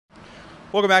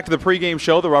Welcome back to the pregame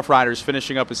show. The RoughRiders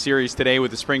finishing up a series today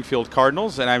with the Springfield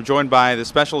Cardinals, and I'm joined by the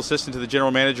special assistant to the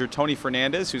general manager, Tony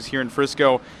Fernandez, who's here in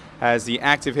Frisco as the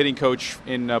active hitting coach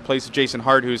in place of Jason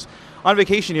Hart, who's on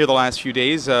vacation here the last few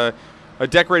days. A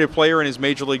decorated player in his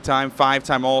major league time,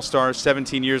 5-time All-Star,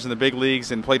 17 years in the big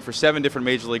leagues, and played for 7 different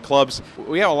major league clubs.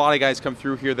 We have a lot of guys come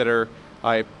through here that are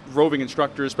roving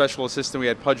instructors, special assistant. We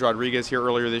had Rodriguez here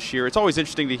earlier this year. It's always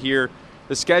interesting to hear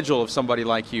the schedule of somebody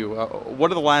like you.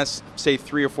 What are the last, say,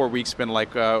 3 or 4 weeks been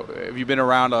like? Have you been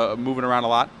around, moving around a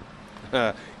lot?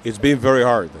 It's been very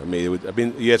hard. I mean,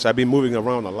 I've been moving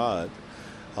around a lot,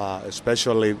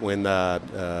 especially when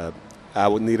I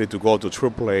needed to go to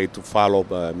AAA to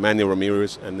follow Manny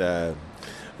Ramirez and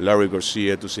Larry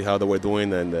Garcia to see how they were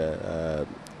doing, and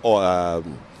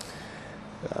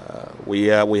we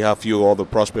have a few other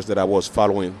prospects that I was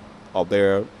following out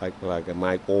there, like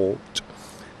Mike Olt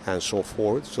and so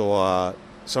forth. So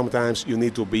sometimes you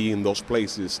need to be in those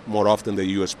places more often than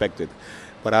you expected,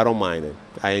 but I don't mind it.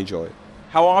 I enjoy it.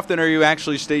 How often are you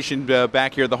actually stationed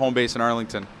back here at the home base in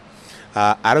Arlington?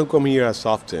 I don't come here as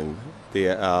often.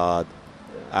 I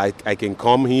can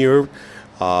come here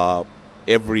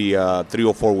every 3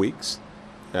 or 4 weeks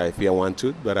if I want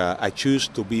to, but I choose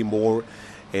to be more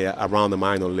around the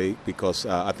minor league because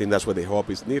I think that's where the help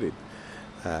is needed.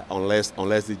 Unless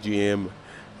the GM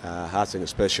has a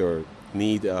special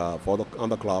need on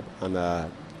the club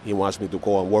and he wants me to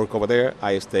go and work over there,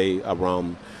 I stay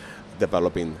around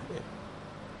developing.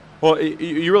 Well,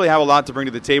 you really have a lot to bring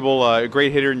to the table. A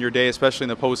great hitter in your day, especially in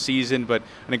the postseason, but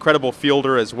an incredible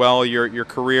fielder as well. Your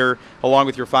career, along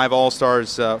with your 5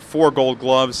 All-Stars, 4 Gold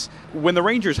Gloves. When the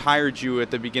Rangers hired you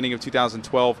at the beginning of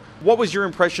 2012, what was your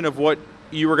impression of what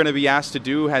you were going to be asked to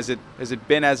do? Has it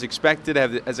been as expected?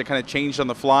 Has it kind of changed on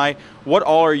the fly? What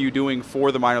all are you doing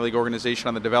for the minor league organization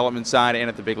on the development side and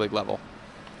at the big league level?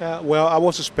 Well, I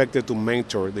was expected to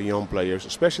mentor the young players,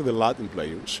 especially the Latin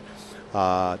players,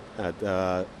 on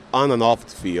and off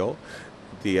the field,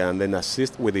 and then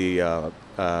assist with the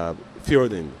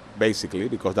fielding, basically,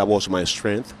 because that was my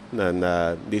strength. And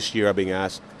this year I've been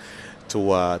asked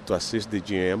to assist the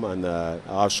GM and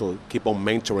also keep on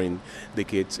mentoring the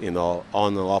kids, on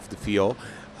and off the field,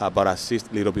 but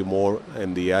assist a little bit more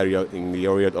in the area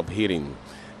of hitting.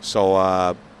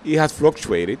 So it has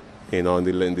fluctuated,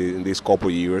 in these couple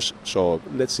of years. So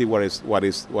let's see what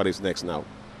is next now.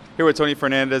 Here with Tony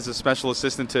Fernandez, a special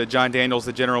assistant to John Daniels,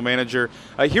 the general manager.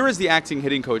 Here is the acting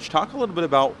hitting coach. Talk a little bit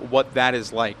about what that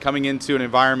is like, coming into an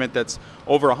environment that's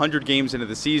over 100 games into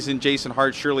the season. Jason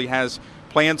Hart surely has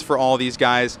plans for all these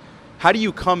guys. How do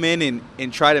you come in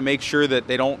and try to make sure that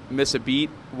they don't miss a beat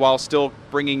while still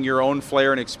bringing your own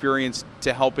flair and experience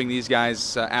to helping these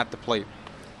guys at the plate?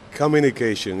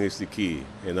 Communication is the key.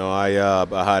 I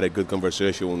had a good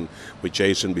conversation with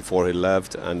Jason before he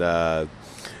left, and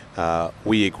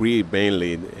we agreed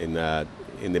mainly in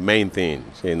the main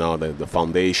things, the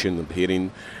foundation of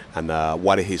hitting and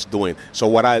what he's doing. So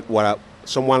what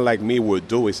someone like me would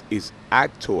do is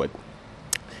add to it,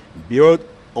 build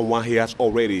on what he has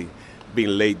already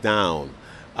been laid down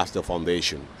as the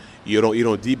foundation. You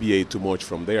don't deviate too much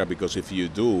from there, because if you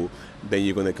do, then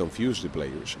you're going to confuse the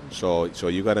players. So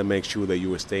you got to make sure that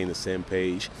you stay on the same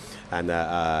page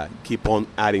and keep on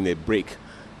adding a brick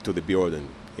to the building.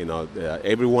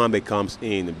 Everyone that comes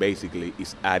in basically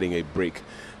is adding a brick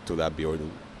to that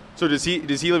building. So does he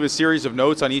leave a series of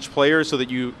notes on each player so that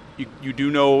you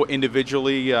do know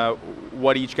individually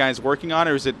what each guy's working on,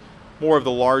 or is it more of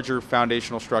the larger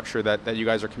foundational structure that you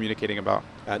guys are communicating about?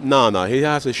 No. He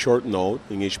has a short note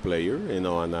in each player,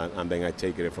 and then I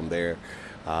take it from there.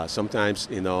 Sometimes,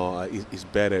 it's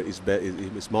better.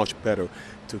 It's much better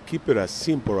to keep it as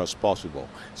simple as possible.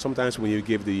 Sometimes when you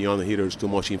give the young hitters too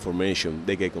much information,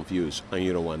 they get confused, and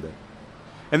you don't want that.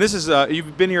 And this is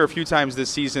you've been here a few times this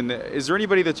season. Is there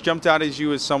anybody that's jumped out as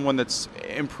you as someone that's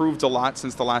improved a lot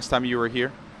since the last time you were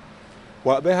here?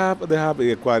 Well, they have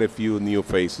quite a few new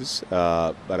faces,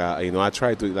 but I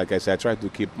try to, like I said, I try to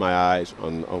keep my eyes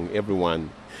on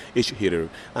everyone, each hitter,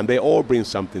 and they all bring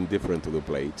something different to the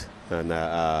plate. And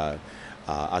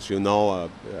as you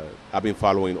know, I've been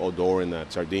following Odor and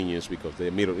Sardinas because they're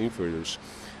middle infielders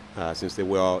since they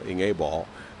were in A-ball.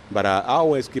 But I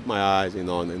always keep my eyes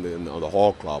on the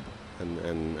whole club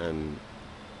and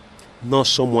not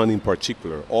someone in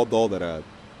particular, although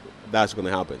that's going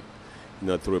to happen.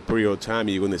 Through a period of time,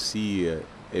 you're going to see a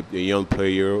young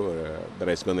player that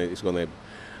is going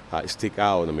to stick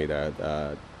out.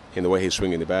 In the way he's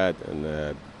swinging the bat,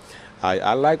 and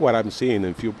I like what I'm seeing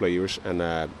in few players, and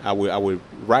I will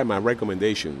write my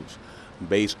recommendations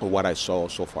based on what I saw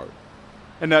so far.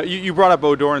 And you brought up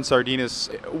Odor and Sardinas.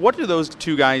 What do those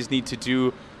two guys need to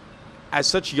do as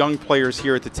such young players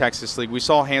here at the Texas League, we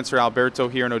saw Hanser Alberto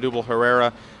here and Odubel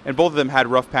Herrera, and both of them had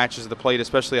rough patches at the plate,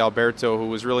 especially Alberto, who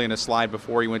was really in a slide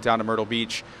before he went down to Myrtle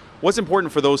Beach. What's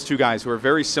important for those two guys, who are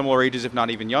very similar ages, if not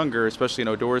even younger, especially in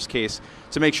Odor's case,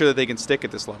 to make sure that they can stick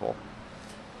at this level?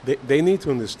 They need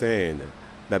to understand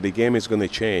that the game is going to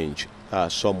change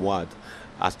somewhat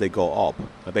as they go up.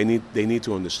 They need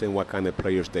to understand what kind of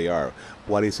players they are,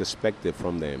 what is expected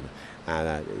from them,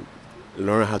 and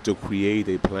learn how to create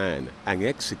a plan and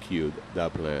execute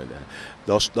that plan.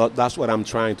 That's what I'm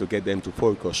trying to get them to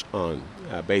focus on,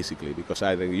 basically, because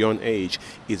at a young age,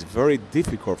 it's very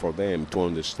difficult for them to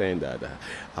understand that.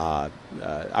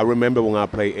 I remember when I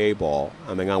played A-ball,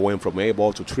 and then I went from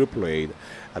A-ball to AAA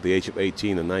at the age of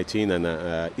 18 and 19, and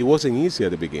it wasn't easy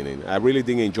at the beginning. I really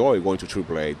didn't enjoy going to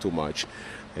AAA too much.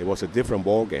 It was a different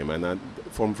ball game, and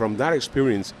from that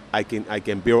experience, I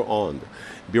can build on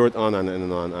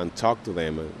and talk to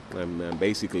them, and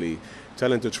basically tell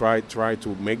them to try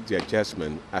to make the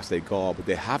adjustment as they go up.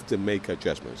 They have to make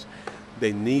adjustments.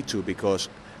 They need to, because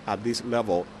at this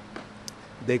level,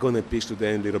 they're going to pitch to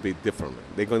them a little bit differently.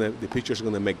 The pitchers are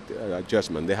going to make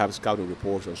adjustment. They have scouting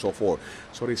reports and so forth.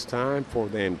 So it's time for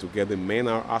them to get the main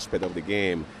aspect of the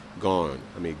game going.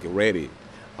 I mean, get ready,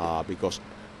 because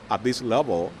at this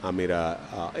level, I mean,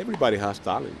 everybody has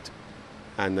talent,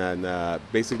 and then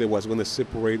basically what's going to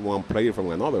separate one player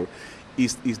from another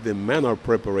is the manner of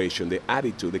preparation, the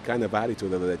attitude, the kind of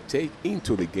attitude that they take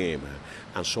into the game,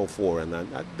 and so forth.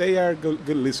 And they are good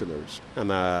listeners. And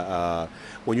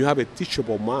when you have a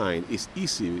teachable mind, it's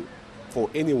easy for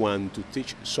anyone to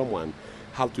teach someone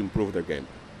how to improve their game.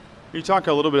 You talk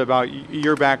a little bit about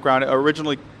your background.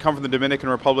 Originally come from the Dominican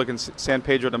Republic in San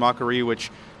Pedro de Macorís, which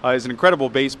is an incredible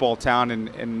baseball town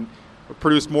and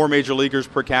produced more major leaguers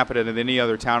per capita than any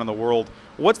other town in the world.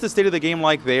 What's the state of the game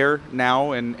like there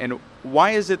now, and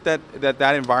why is it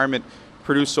that environment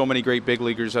produced so many great big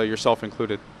leaguers, yourself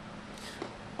included?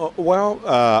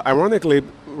 Ironically,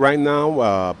 right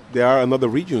now there are another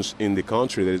regions in the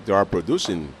country that are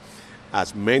producing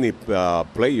as many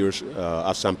players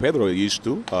as San Pedro used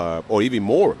to, or even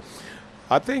more.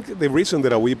 I think the reason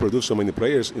that we produce so many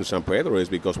players in San Pedro is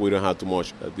because we don't have too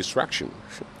much distraction.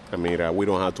 I mean, we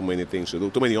don't have too many things to do,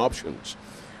 too many options.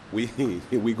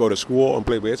 We go to school and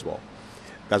play baseball.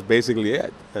 That's basically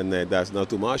it, and that's not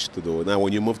too much to do. Now,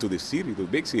 when you move to the city, to the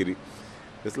big city,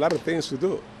 there's a lot of things to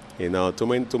do. You know, too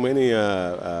many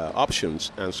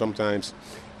options, and sometimes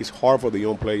it's hard for the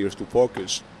young players to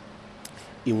focus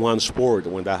in one sport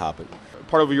when that happens.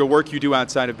 Part of your work you do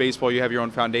outside of baseball, you have your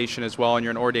own foundation as well, and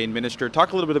you're an ordained minister.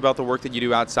 Talk a little bit about the work that you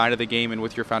do outside of the game and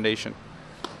with your foundation.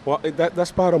 Well,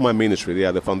 that's part of my ministry. Yeah,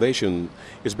 the foundation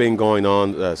has been going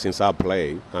on since I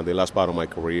played, and the last part of my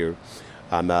career.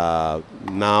 And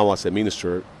now, as a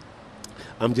minister,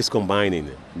 I'm just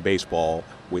combining baseball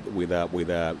with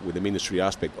the ministry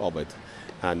aspect of it.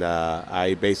 And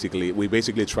we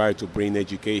basically try to bring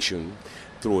education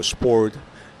through a sport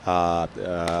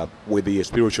with the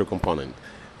spiritual component.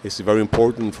 It's very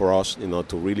important for us, you know,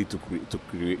 to really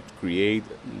create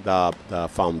the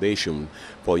foundation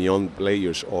for young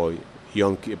players or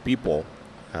young people.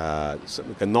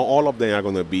 Not all of them are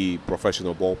going to be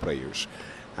professional ball players,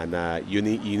 and you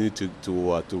need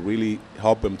to really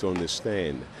help them to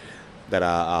understand that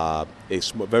a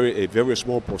very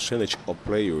small percentage of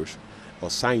players or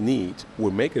signees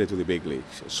will make it to the big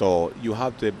leagues. So you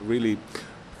have to really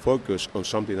focus on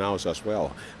something else as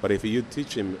well. But if you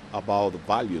teach them about the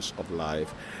values of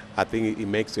life, I think it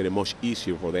makes it much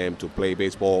easier for them to play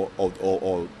baseball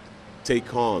or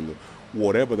take on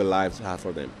whatever the lives have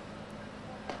for them.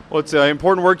 Well, it's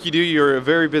important work you do. You're a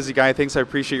very busy guy. Thanks. I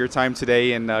appreciate your time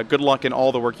today, and good luck in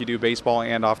all the work you do, baseball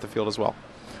and off the field as well.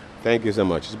 Thank you so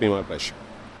much. It's been my pleasure.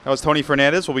 That was Tony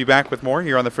Fernandez. We'll be back with more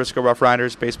here on the Frisco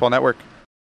RoughRiders Baseball Network.